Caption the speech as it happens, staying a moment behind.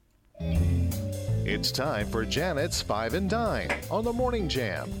It's time for Janet's 5 and Dine on the Morning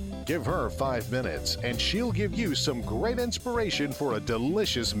Jam. Give her 5 minutes and she'll give you some great inspiration for a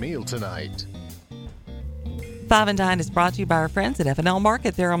delicious meal tonight. 5 and Dine is brought to you by our friends at F&L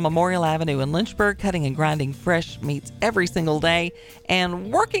Market. They're on Memorial Avenue in Lynchburg, cutting and grinding fresh meats every single day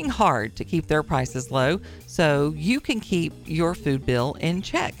and working hard to keep their prices low so you can keep your food bill in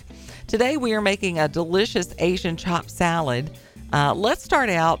check. Today we are making a delicious Asian chopped salad. Let's start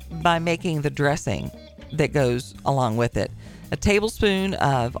out by making the dressing that goes along with it. A tablespoon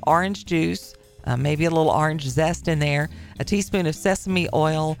of orange juice, maybe a little orange zest in there, a teaspoon of sesame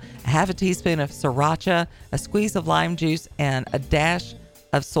oil, a half a teaspoon of sriracha, a squeeze of lime juice, and a dash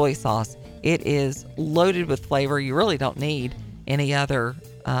of soy sauce. It is loaded with flavor. You really don't need any other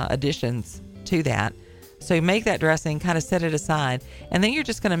additions to that. So you make that dressing, kind of set it aside, and then you're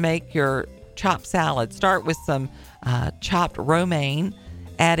just going to make your chopped salad. Start with some chopped romaine.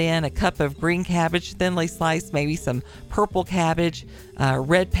 Add in a cup of green cabbage, thinly sliced, maybe some purple cabbage,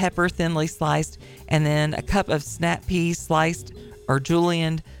 red pepper, thinly sliced, and then a cup of snap peas sliced or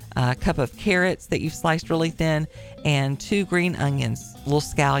julienned, a cup of carrots that you've sliced really thin, and 2 green onions, little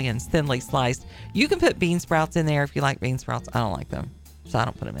scallions, thinly sliced. You can put bean sprouts in there if you like bean sprouts. I don't like them, so I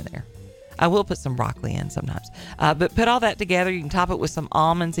don't put them in there. I will put some broccoli in sometimes. But put all that together. You can top it with some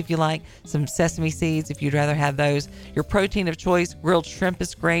almonds if you like, some sesame seeds if you'd rather have those. Your protein of choice, grilled shrimp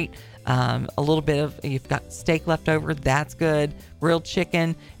is great. A little bit of, you've got steak left over, that's good. Grilled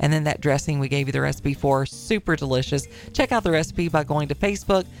chicken, and then that dressing we gave you the recipe for, super delicious. Check out the recipe by going to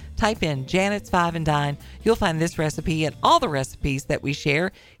Facebook, type in Janet's 5 and Dine. You'll find this recipe and all the recipes that we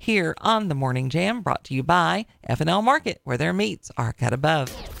share here on The Morning Jam, brought to you by F&L Market, where their meats are cut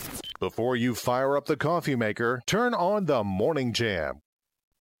above. Before you fire up the coffee maker, turn on the Morning Jam.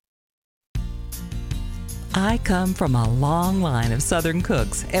 I come from a long line of Southern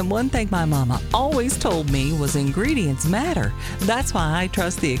cooks, and one thing my mama always told me was ingredients matter. That's why I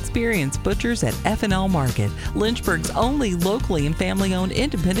trust the experienced butchers at F&L Market, Lynchburg's only locally and family-owned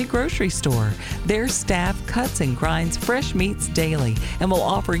independent grocery store. Their staff cuts and grinds fresh meats daily and will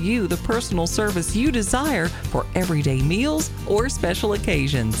offer you the personal service you desire for everyday meals or special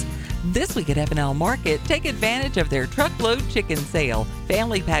occasions. This week at F&L Market, take advantage of their truckload chicken sale.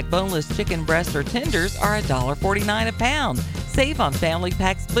 Family pack boneless chicken breasts or tenders are $1.49 a pound. Save on family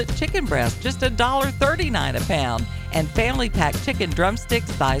pack split chicken breasts, just $1.39 a pound. And family pack chicken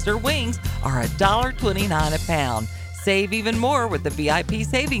drumsticks, thighs, or wings are $1.29 a pound. Save even more with the VIP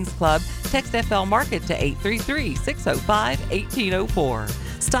Savings Club. Text FL Market to 833-605-1804.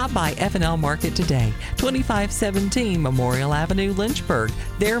 Stop by F&L Market today, 2517 Memorial Avenue, Lynchburg.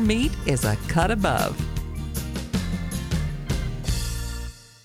 Their meat is a cut above.